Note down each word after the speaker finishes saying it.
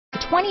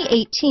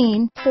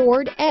2018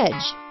 Ford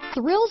Edge.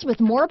 Thrills with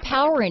more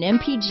power and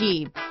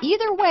MPG.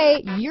 Either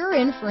way, you're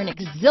in for an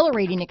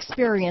exhilarating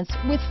experience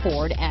with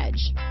Ford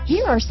Edge.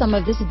 Here are some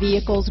of this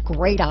vehicle's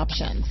great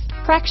options: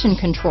 traction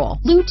control,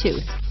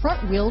 Bluetooth,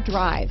 front wheel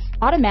drive,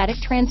 automatic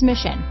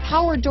transmission,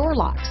 power door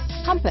locks,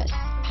 compass,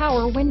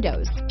 power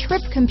windows,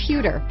 trip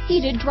computer,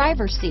 heated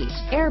driver's seat,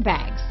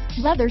 airbags,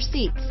 leather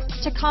seats,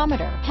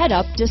 tachometer,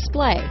 head-up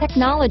display,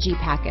 technology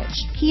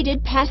package,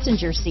 heated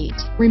passenger seat,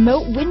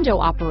 remote window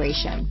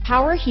operation,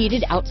 power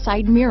heated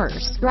outside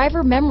mirrors,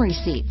 driver memory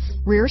seats,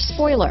 rear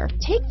spoiler.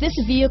 Take this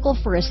vehicle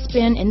for a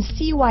spin and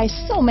see why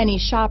so many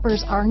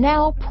shoppers are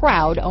now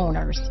proud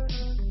owners.